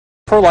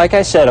like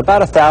I said,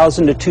 about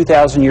 1,000 to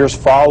 2,000 years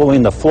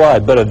following the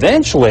flood. But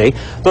eventually,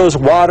 those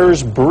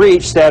waters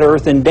breached that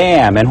earthen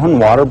dam. And when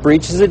water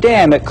breaches a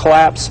dam, it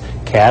collapses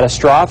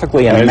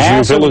catastrophically. And a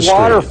massive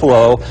water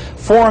flow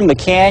formed the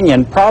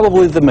canyon,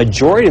 probably the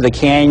majority of the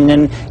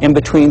canyon, in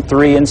between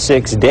 3 and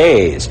 6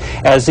 days.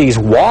 As these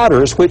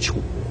waters, which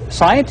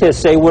scientists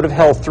say would have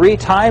held 3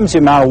 times the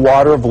amount of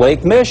water of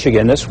Lake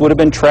Michigan, this would have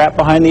been trapped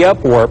behind the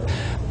upwarp,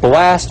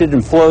 blasted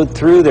and flowed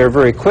through there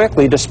very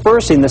quickly,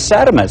 dispersing the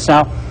sediments.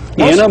 Now,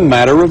 in a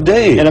matter of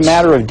days. In a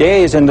matter of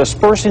days, and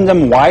dispersing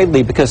them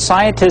widely, because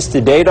scientists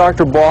today,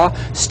 Dr. Baugh,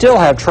 still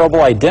have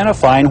trouble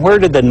identifying where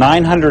did the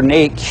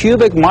 908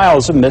 cubic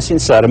miles of missing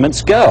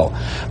sediments go.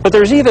 But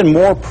there's even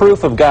more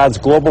proof of God's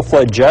global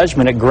flood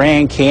judgment at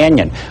Grand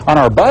Canyon. On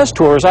our bus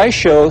tours, I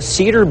show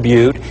Cedar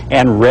Butte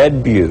and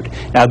Red Butte.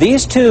 Now,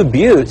 these 2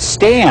 buttes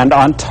stand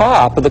on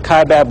top of the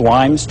Kaibab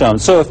limestone.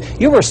 So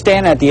if you were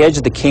standing at the edge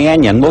of the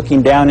canyon,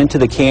 looking down into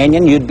the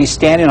canyon, you'd be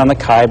standing on the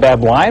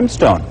Kaibab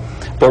limestone.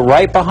 But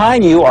right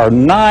behind you are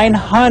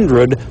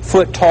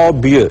 900-foot-tall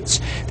buttes.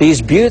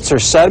 These buttes are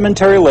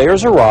sedimentary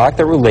layers of rock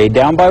that were laid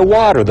down by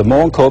water, the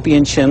Moenkopi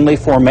and Chinle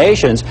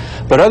formations.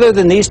 But other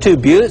than these 2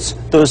 buttes,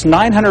 those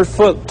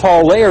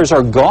 900-foot-tall layers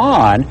are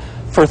gone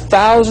for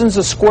thousands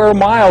of square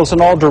miles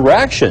in all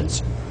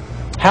directions.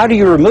 How do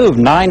you remove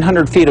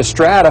 900 feet of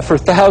strata for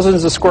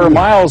thousands of square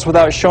miles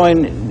without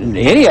showing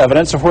any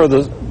evidence of where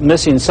the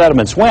missing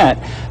sediments went?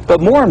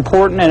 But more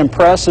important and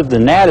impressive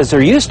than that is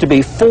there used to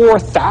be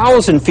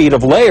 4,000 feet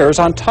of layers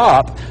on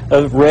top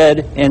of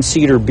Red and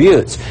Cedar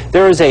Buttes.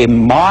 There is a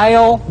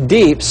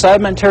mile-deep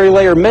sedimentary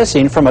layer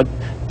missing from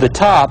the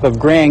top of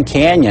Grand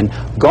Canyon,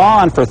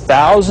 gone for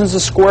thousands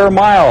of square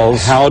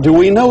miles. How do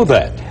we know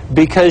that?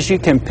 Because you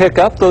can pick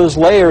up those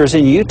layers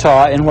in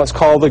Utah in what's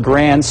called the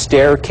Grand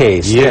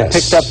Staircase. Yes.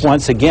 They picked up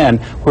once again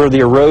where the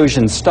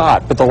erosion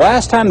stopped. But the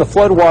last time the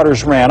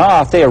floodwaters ran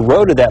off, they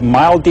eroded that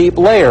mile-deep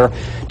layer,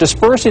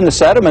 dispersing the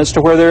sediments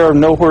to where they are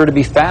nowhere to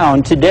be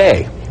found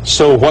today.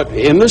 So what,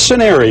 in the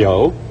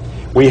scenario,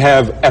 we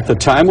have at the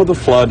time of the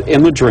flood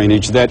in the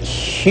drainage, that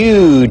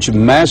huge,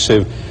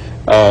 massive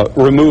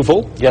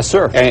removal. Yes,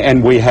 sir.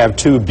 And we have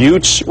 2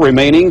 buttes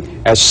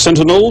remaining as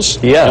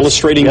sentinels, yes,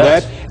 illustrating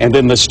yes, that, and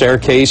then the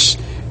staircase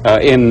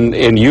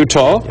in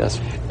Utah. Yes.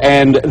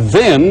 And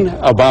then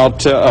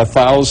about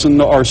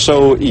 1,000 or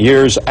so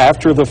years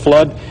after the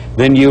flood,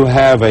 then you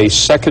have a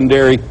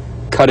secondary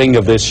cutting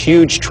of this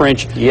huge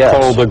trench, yes,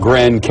 called the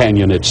Grand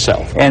Canyon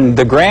itself. And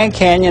the Grand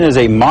Canyon is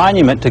a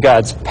monument to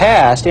God's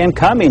past and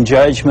coming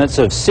judgments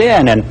of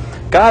sin. And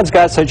God's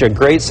got such a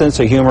great sense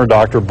of humor,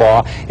 Dr.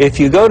 Baugh. If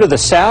you go to the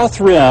south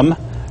rim,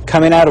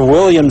 coming out of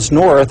Williams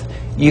North,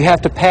 you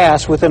have to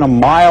pass within a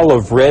mile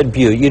of Red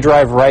Butte. You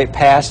drive right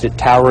past it,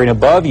 towering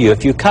above you.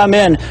 If you come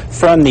in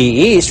from the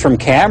east, from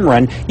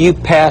Cameron, you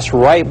pass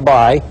right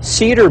by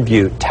Cedar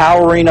Butte,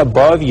 towering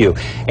above you.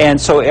 And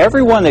so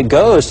everyone that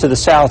goes to the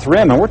South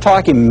Rim, and we're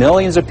talking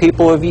millions of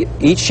people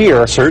each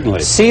year, certainly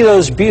see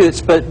those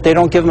buttes, but they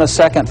don't give them a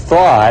second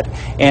thought.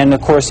 And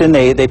of course, then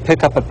they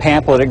pick up a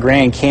pamphlet at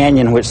Grand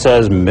Canyon which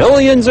says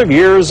millions of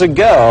years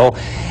ago.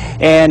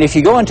 And if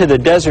you go into the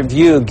Desert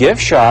View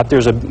gift shop,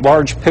 there's a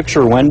large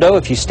picture window.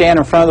 If you stand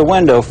in front of the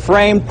window,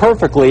 framed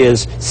perfectly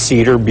is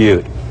Cedar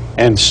Butte.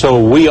 And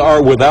so we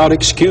are without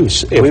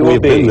excuse if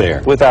we've been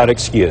there. Without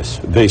excuse.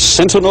 The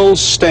Sentinel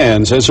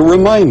stands as a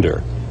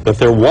reminder that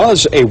there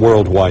was a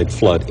worldwide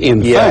flood.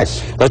 In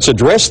yes, fact, let's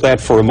address that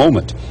for a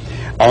moment.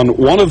 On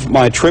one of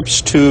my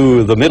trips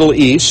to the Middle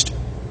East,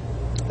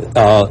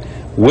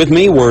 with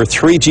me were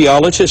 3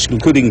 geologists,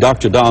 including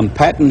Dr. Don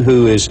Patton,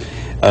 who is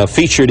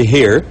featured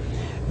here.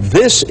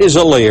 This is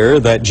a layer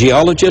that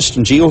geologists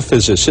and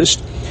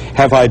geophysicists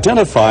have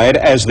identified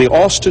as the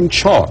Austin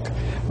Chalk,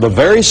 the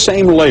very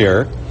same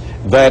layer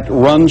that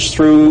runs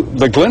through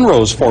the Glen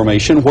Rose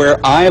Formation where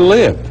I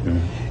live.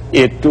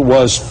 It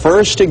was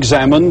first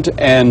examined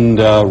and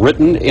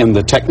written in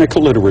the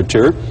technical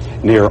literature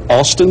near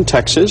Austin,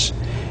 Texas.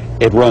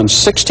 It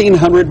runs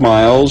 1,600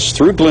 miles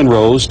through Glen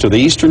Rose to the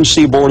eastern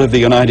seaboard of the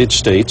United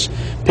States,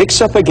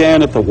 picks up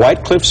again at the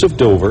White Cliffs of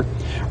Dover,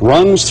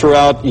 runs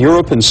throughout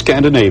Europe and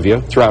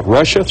Scandinavia, throughout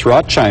Russia,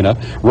 throughout China,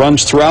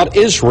 runs throughout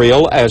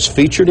Israel as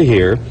featured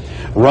here,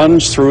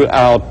 runs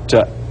throughout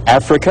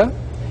Africa,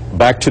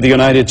 back to the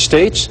United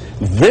States.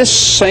 This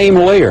same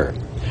layer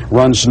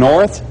runs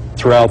north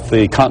throughout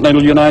the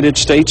continental United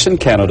States and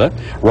Canada,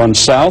 runs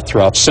south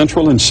throughout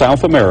Central and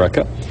South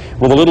America.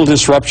 With a little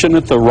disruption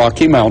at the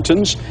Rocky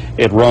Mountains,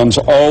 it runs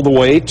all the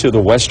way to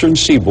the western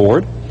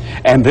seaboard,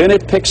 and then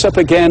it picks up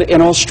again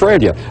in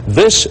Australia.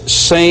 This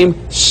same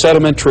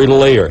sedimentary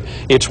layer.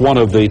 It's one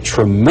of the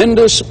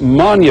tremendous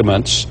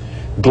monuments,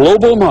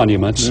 global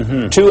monuments,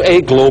 to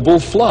a global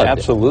flood.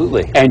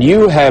 Absolutely. And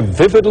you have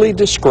vividly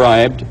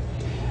described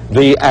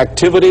the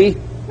activity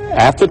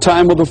at the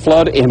time of the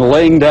flood in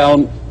laying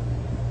down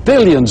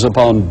billions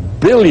upon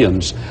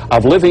billions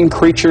of living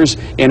creatures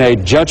in a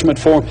judgment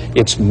form.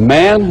 It's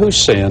man who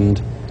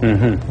sinned,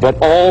 but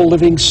all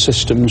living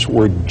systems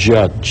were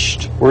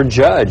judged. We're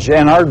judged,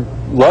 and our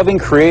loving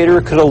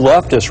Creator could have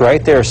left us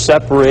right there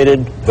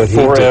separated but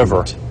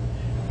forever.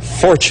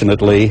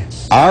 Fortunately,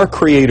 our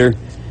Creator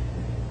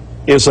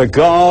is a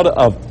God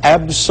of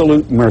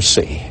absolute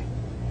mercy.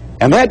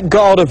 And that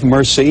God of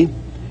mercy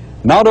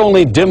not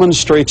only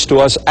demonstrates to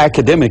us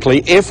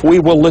academically, if we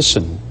will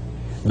listen,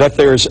 that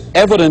there's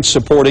evidence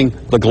supporting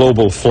the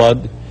global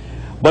flood,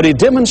 but He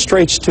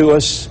demonstrates to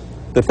us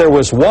that there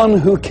was one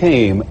who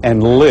came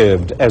and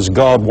lived as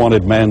God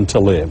wanted man to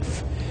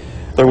live.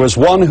 There was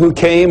one who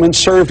came and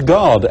served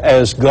God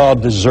as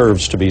God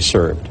deserves to be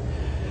served.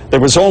 There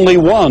was only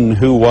one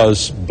who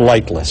was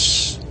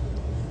blightless,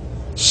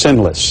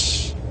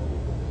 sinless.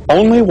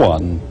 Only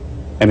one,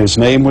 and His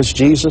name was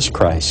Jesus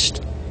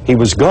Christ. He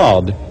was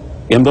God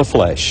in the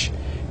flesh,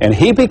 and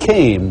He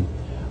became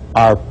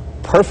our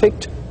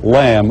perfect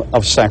Lamb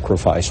of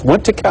sacrifice,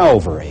 went to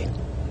Calvary,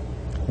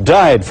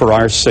 died for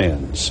our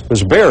sins,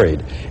 was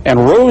buried,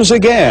 and rose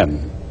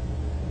again,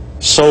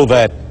 so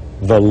that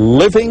the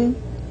living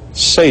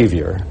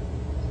Savior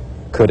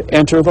could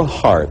enter the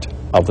heart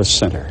of the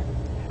sinner.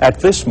 At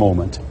this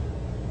moment,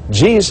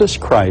 Jesus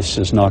Christ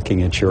is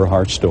knocking at your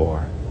heart's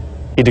door.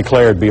 He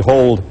declared,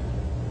 "Behold,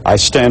 I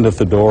stand at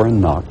the door and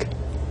knock.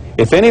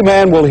 If any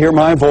man will hear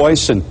my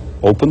voice and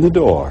open the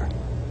door,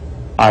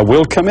 I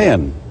will come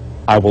in.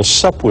 I will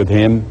sup with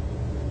him,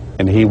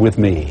 and he with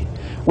me."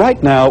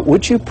 Right now,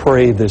 would you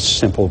pray this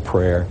simple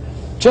prayer?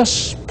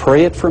 Just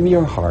pray it from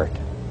your heart.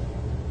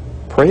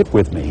 Pray it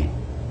with me.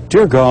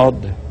 Dear God,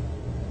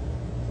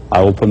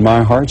 I open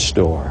my heart's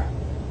door.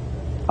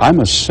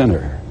 I'm a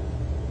sinner.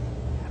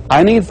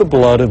 I need the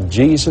blood of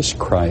Jesus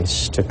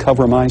Christ to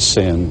cover my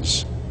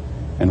sins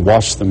and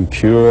wash them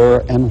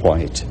pure and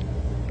white.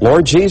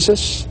 Lord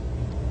Jesus,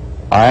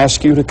 I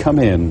ask you to come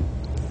in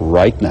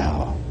right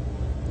now.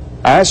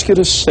 I ask you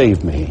to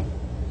save me,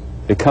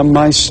 become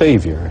my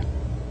Savior,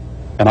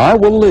 and I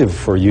will live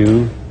for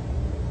you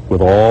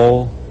with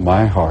all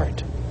my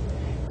heart.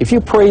 If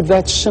you prayed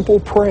that simple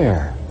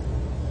prayer,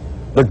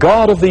 the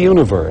God of the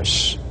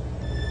universe,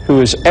 who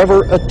is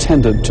ever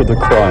attendant to the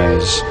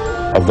cries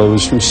of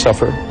those who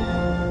suffer,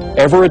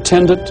 ever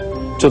attendant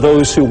to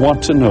those who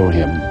want to know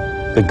Him,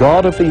 the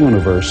God of the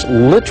universe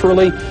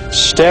literally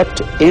stepped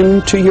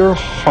into your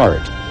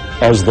heart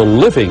as the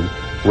living,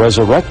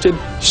 resurrected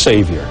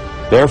Savior.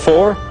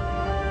 Therefore,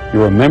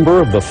 you're a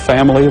member of the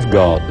family of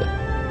God.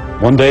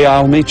 One day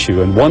I'll meet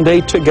you, and one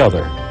day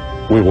together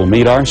we will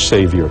meet our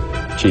Savior,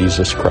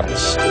 Jesus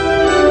Christ.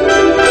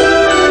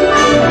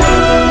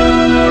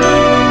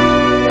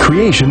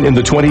 Creation in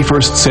the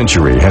 21st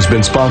Century has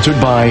been sponsored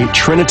by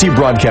Trinity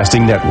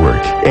Broadcasting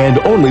Network, and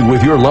only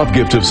with your love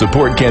gift of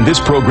support can this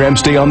program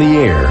stay on the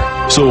air.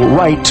 So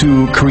write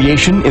to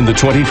Creation in the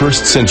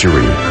 21st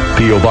Century,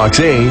 P.O. Box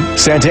A,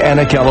 Santa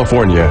Ana,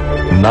 California,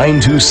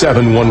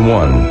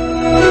 92711.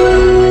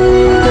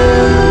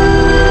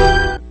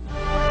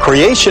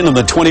 Creation in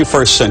the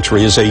 21st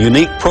Century is a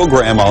unique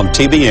program on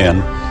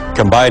TBN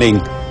combining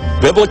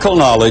biblical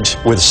knowledge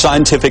with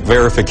scientific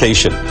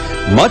verification.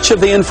 Much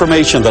of the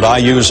information that I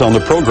use on the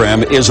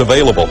program is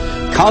available.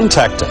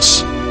 Contact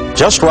us.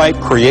 Just write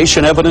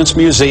Creation Evidence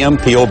Museum,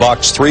 P.O.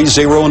 Box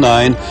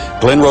 309,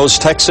 Glen Rose,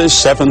 Texas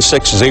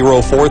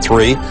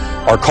 76043,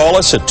 or call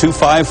us at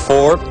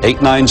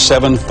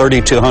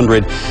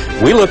 254-897-3200.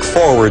 We look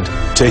forward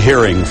to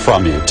hearing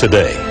from you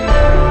today.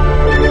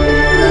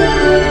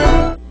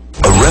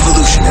 A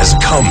revolution has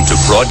come to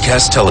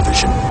broadcast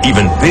television,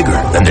 even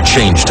bigger than the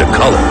change to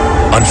color.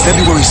 On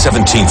February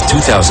 17th,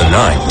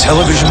 2009,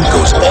 television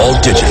goes all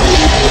digital.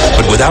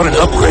 But without an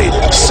upgrade,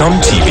 some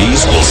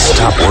TVs will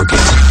stop working.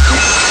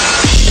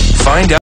 Find out